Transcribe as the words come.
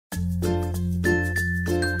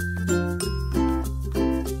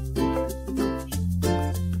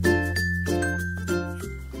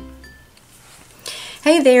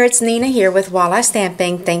Hey there, it's Nina here with Walla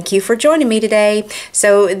Stamping. Thank you for joining me today.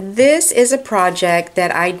 So this is a project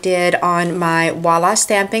that I did on my Walla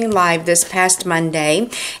Stamping Live this past Monday,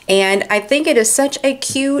 and I think it is such a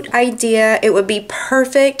cute idea. It would be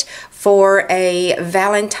perfect for a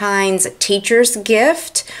Valentine's teacher's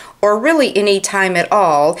gift, or really any time at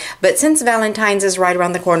all, but since Valentine's is right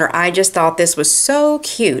around the corner, I just thought this was so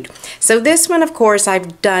cute. So this one, of course,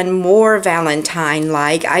 I've done more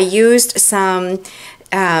Valentine-like. I used some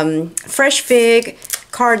fresh fig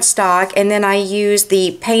cardstock, and then I used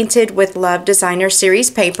the Painted with Love Designer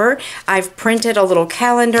Series paper. I've printed a little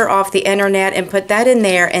calendar off the internet and put that in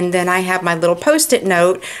there, and then I have my little post-it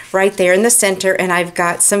note right there in the center, and I've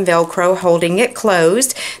got some Velcro holding it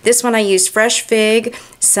closed. This one I used fresh fig,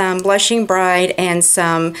 some Blushing Bride, and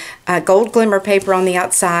some gold glimmer paper on the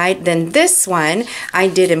outside. Then this one I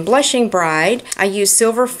did in Blushing Bride. I used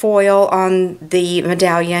silver foil on the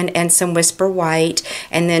medallion and some Whisper White,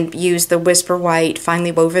 and then used the Whisper White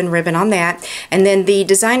finely woven ribbon on that. And then the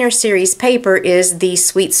Designer Series paper is the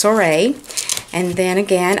Sweet Soiree. And then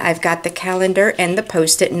again, I've got the calendar and the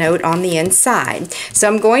post-it note on the inside. So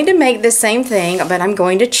I'm going to make the same thing, but I'm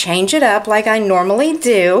going to change it up like I normally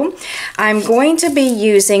do. I'm going to be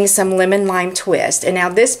using some lemon lime twist. And now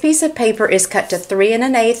this piece of paper is cut to 3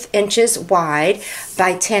 1/8 inches wide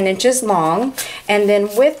by 10 inches long. And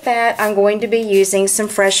then with that, I'm going to be using some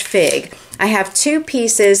fresh fig. I have two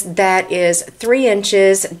pieces that is 3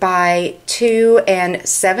 inches by 2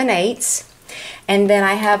 7/8. And then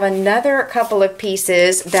I have another couple of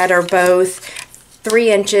pieces that are both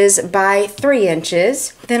 3 inches by 3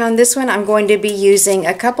 inches. Then on this one, I'm going to be using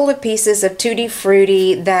a couple of pieces of Tutti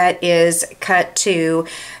Frutti that is cut to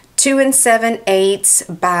 2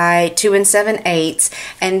 7/8 by 2 7/8.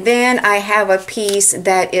 And then I have a piece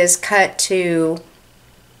that is cut to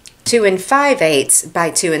 2 5/8 by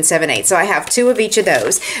 2 7/8. So I have two of each of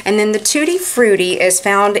those. And then the Tutti Frutti is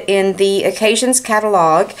found in the Occasions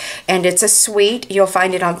catalog, and it's a suite. You'll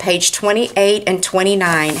find it on page 28 and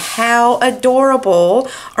 29. How adorable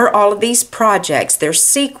are all of these projects? There's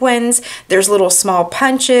sequins, there's little small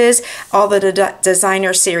punches, all the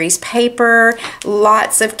Designer Series paper,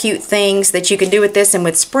 lots of cute things that you can do with this. And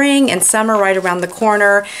with spring and summer right around the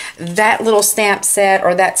corner, that little stamp set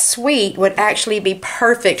or that suite would actually be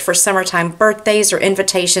perfect for summertime birthdays or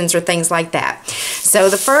invitations or things like that. So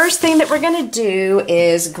the first thing that we're going to do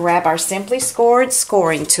is grab our Simply Scored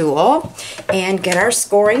scoring tool and get our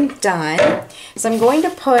scoring done. So I'm going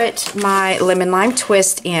to put my lemon lime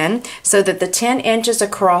twist in so that the 10 inches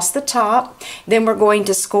across the top. Then we're going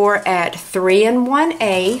to score at 3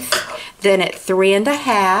 1/8, then at 3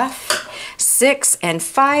 1/2, 6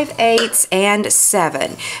 5/8, and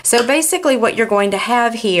 7. So basically what you're going to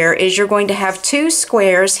have here is you're going to have two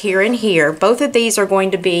squares here and here. Both of these are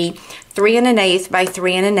going to be 3 1/8 by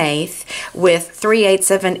 3 1/8 with 3/8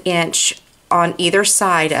 of an inch on either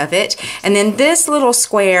side of it. And then this little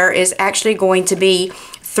square is actually going to be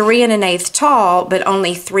 3 1/8 tall but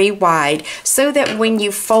only 3 wide, so that when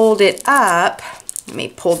you fold it up, let me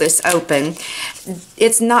pull this open,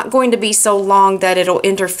 it's not going to be so long that it'll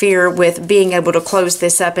interfere with being able to close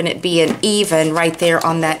this up and it being even right there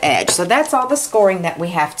on that edge. So that's all the scoring that we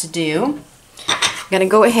have to do. I'm going to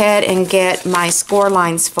go ahead and get my score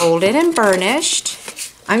lines folded and burnished.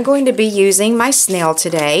 I'm going to be using my snail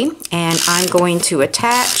today, and I'm going to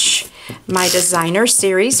attach my Designer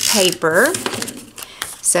Series paper.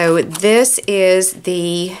 So this is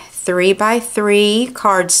the 3 by 3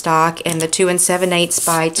 cardstock and the 2 7/8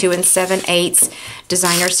 by 2 7/8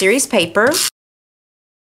 Designer Series paper.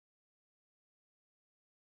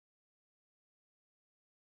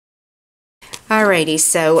 Alrighty,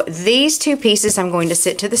 so these two pieces I'm going to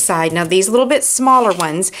sit to the side. Now these little bit smaller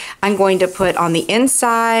ones I'm going to put on the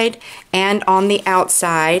inside and on the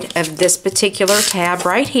outside of this particular tab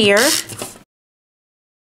right here.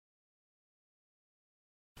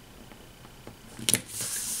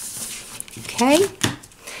 Okay,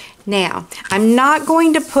 now I'm not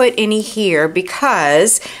going to put any here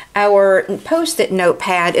because our post-it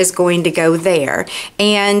notepad is going to go there,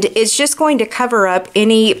 and it's just going to cover up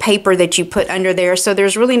any paper that you put under there, so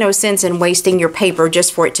there's really no sense in wasting your paper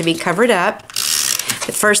just for it to be covered up.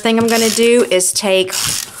 The first thing I'm going to do is take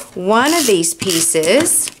one of these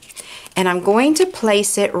pieces, and I'm going to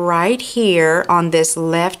place it right here on this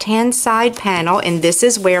left-hand side panel, and this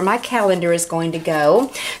is where my calendar is going to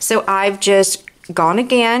go. So I've just gone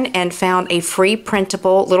again and found a free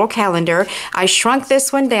printable little calendar. I shrunk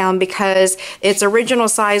this one down because its original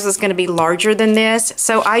size was going to be larger than this,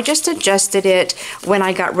 so I just adjusted it when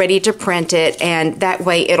I got ready to print it, and that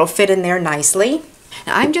way it'll fit in there nicely.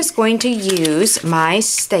 Now I'm just going to use my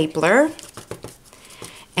stapler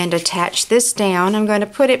and attach this down. I'm going to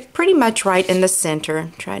put it pretty much right in the center.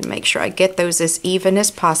 Try to make sure I get those as even as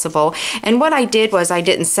possible. And what I did was, I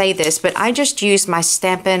didn't say this, but I just used my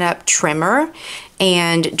Stampin' Up! Trimmer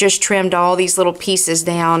and just trimmed all these little pieces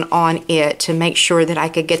down on it to make sure that I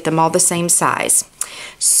could get them all the same size.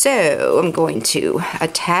 So I'm going to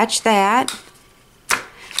attach that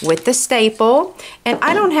with the staple, and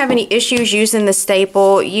I don't have any issues using the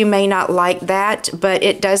staple. You may not like that, but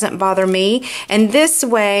it doesn't bother me. And this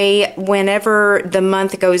way, whenever the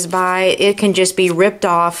month goes by, it can just be ripped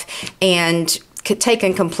off and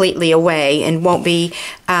taken completely away and won't be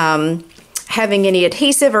having any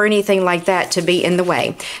adhesive or anything like that to be in the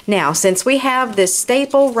way. Now, since we have this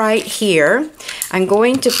staple right here, I'm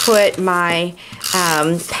going to put my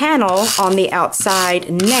panel on the outside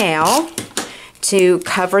now to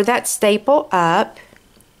cover that staple up,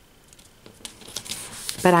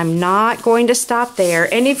 but I'm not going to stop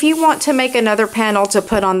there. And if you want to make another panel to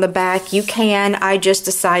put on the back, you can. I just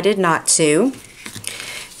decided not to.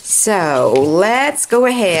 So let's go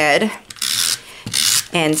ahead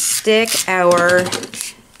and stick our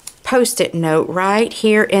Post-it note right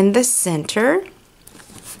here in the center.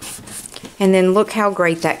 And then look how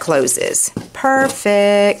great that closes.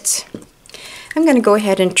 Perfect. I'm going to go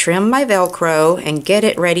ahead and trim my Velcro and get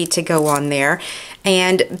it ready to go on there.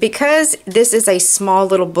 And because this is a small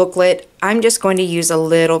little booklet, I'm just going to use a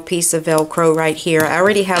little piece of Velcro right here. I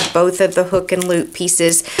already have both of the hook and loop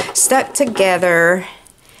pieces stuck together.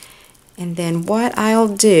 And then what I'll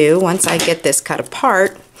do once I get this cut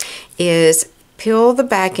apart is peel the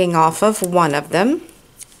backing off of one of them.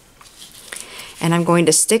 And I'm going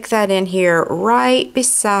to stick that in here right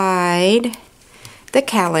beside the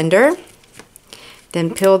calendar.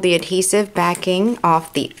 Then peel the adhesive backing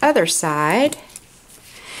off the other side.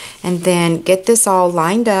 And then get this all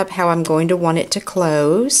lined up how I'm going to want it to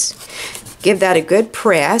close. Give that a good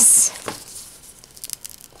press.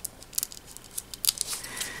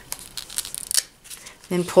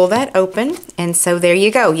 Then pull that open, and so there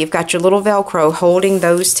you go. You've got your little Velcro holding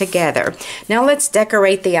those together. Now let's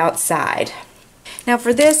decorate the outside. Now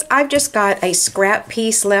for this, I've just got a scrap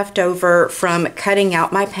piece left over from cutting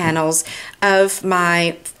out my panels of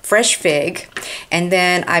my fresh fig, and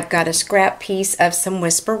then I've got a scrap piece of some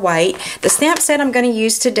Whisper White. The stamp set I'm going to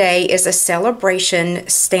use today is a celebration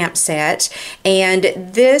stamp set, and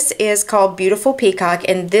this is called Beautiful Peacock,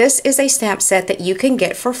 and this is a stamp set that you can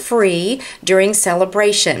get for free during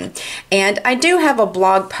celebration. And I do have a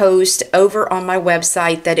blog post over on my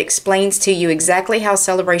website that explains to you exactly how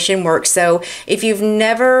celebration works. So if you've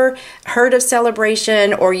never heard of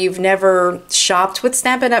celebration or you've never shopped with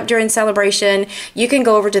Stampin' Up! During celebration, you can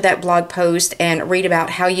go over to that blog post and read about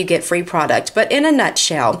how you get free product. But in a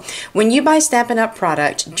nutshell, when you buy Stampin' Up!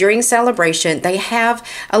 Product during celebration, they have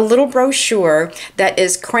a little brochure that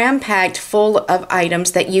is cram-packed full of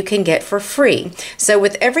items that you can get for free. So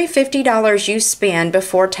with every $50 you spend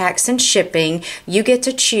before tax and shipping, you get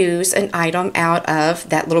to choose an item out of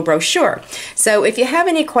that little brochure. So if you have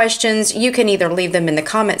any questions, you can either leave them in the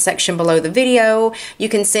comment section below the video. You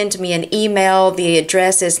can send me an email. The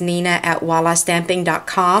address is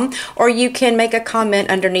nina@wallastamping.com, or you can make a comment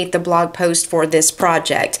underneath the blog post for this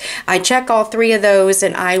project. I check all three of those,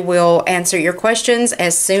 and I will answer your questions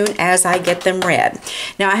as soon as I get them read.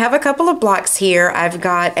 Now I have a couple of blocks here. I've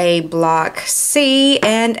got a block C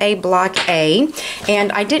and a block A,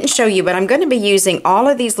 and I didn't show you, but I'm going to be using all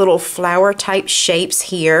of these little flower type shapes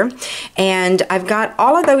here, and I've got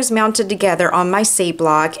all of those mounted together on my C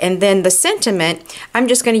block. And then the sentiment, I'm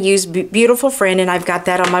just going to use Beautiful Friend, and I've got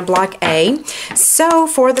that on my block A. So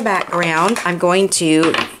for the background, I'm going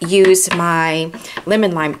to use my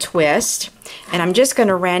lemon lime twist, and I'm just going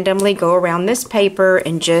to randomly go around this paper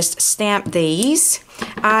and just stamp these.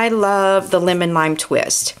 I love the lemon lime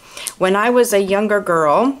twist. When I was a younger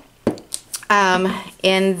girl,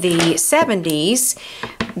 in the 70s,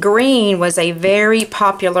 green was a very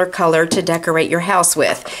popular color to decorate your house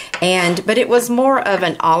with, but it was more of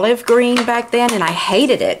an olive green back then, and I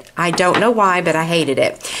hated it. I don't know why, but I hated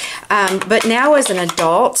it. But now as an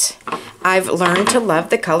adult, I've learned to love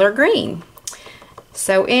the color green.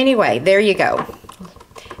 So anyway, there you go.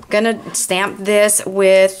 I'm gonna stamp this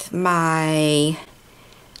with my,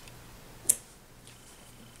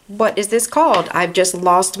 what is this called? I've just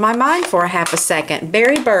lost my mind for a half a second.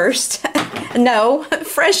 Berry Burst. No,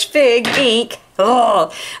 Fresh Fig ink.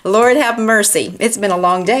 Oh, Lord have mercy. It's been a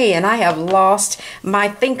long day and I have lost my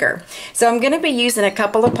thinker. So I'm going to be using a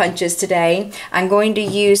couple of punches today. I'm going to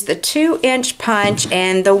use the 2-inch punch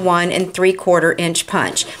and the 1 3/4 inch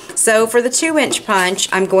punch. So for the 2-inch punch,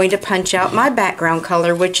 I'm going to punch out my background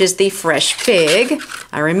color, which is the Fresh Fig.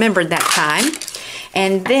 I remembered that time.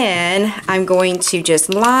 And then I'm going to just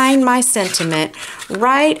line my sentiment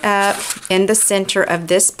right up in the center of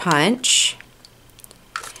this punch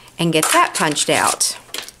and get that punched out.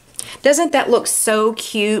 Doesn't that look so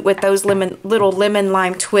cute with those little lemon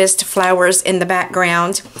lime twist flowers in the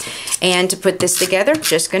background? And to put this together,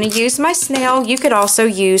 just going to use my snail. You could also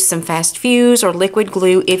use some fast fuse or liquid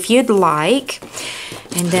glue if you'd like.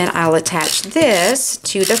 And then I'll attach this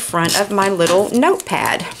to the front of my little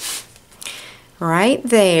notepad. Right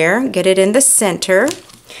there, get it in the center.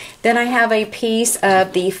 Then I have a piece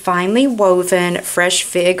of the finely woven fresh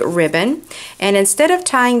fig ribbon, and instead of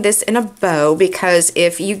tying this in a bow, because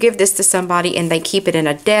if you give this to somebody and they keep it in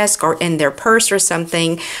a desk or in their purse or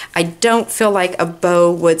something, I don't feel like a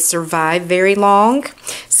bow would survive very long.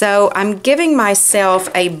 So I'm giving myself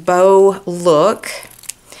a bow look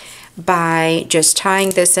by just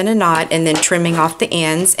tying this in a knot and then trimming off the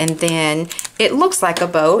ends, and then it looks like a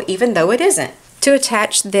bow even though it isn't. To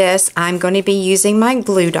attach this, I'm going to be using my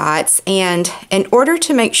glue dots, and in order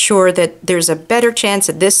to make sure that there's a better chance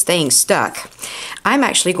of this staying stuck, I'm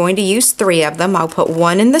actually going to use 3 of them. I'll put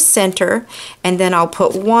one in the center, and then I'll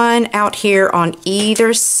put one out here on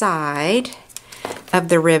either side of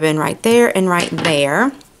the ribbon, right there and right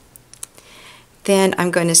there. Then I'm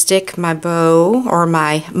going to stick my bow, or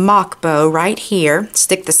my mock bow, right here.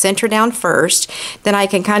 Stick the center down first. Then I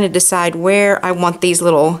can kind of decide where I want these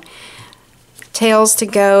little tails to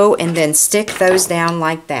go, and then stick those down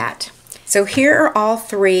like that. So here are all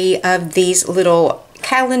 3 of these little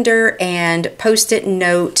calendar and post-it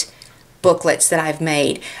note booklets that I've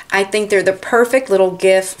made. I think they're the perfect little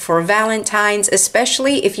gift for Valentine's,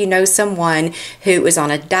 especially if you know someone who is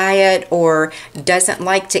on a diet or doesn't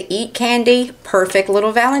like to eat candy. Perfect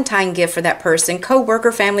little Valentine gift for that person,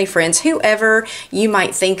 co-worker, family, friends, whoever you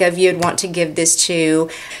might think of you'd want to give this to.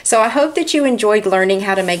 So I hope that you enjoyed learning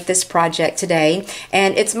how to make this project today,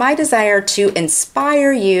 and it's my desire to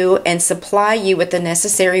inspire you and supply you with the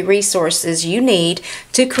necessary resources you need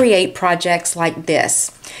to create projects like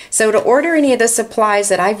this. So to order any of the supplies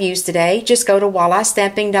that I've used today, just go to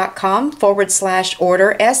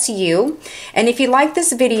wallastamping.com/order SU. And if you like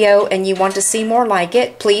this video and you want to see more like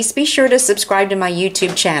it, please be sure to subscribe to my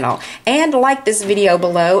YouTube channel and like this video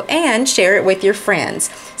below and share it with your friends.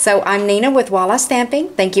 So I'm Nina with Walla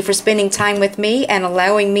Stamping. Thank you for spending time with me and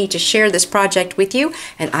allowing me to share this project with you,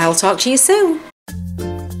 and I'll talk to you soon.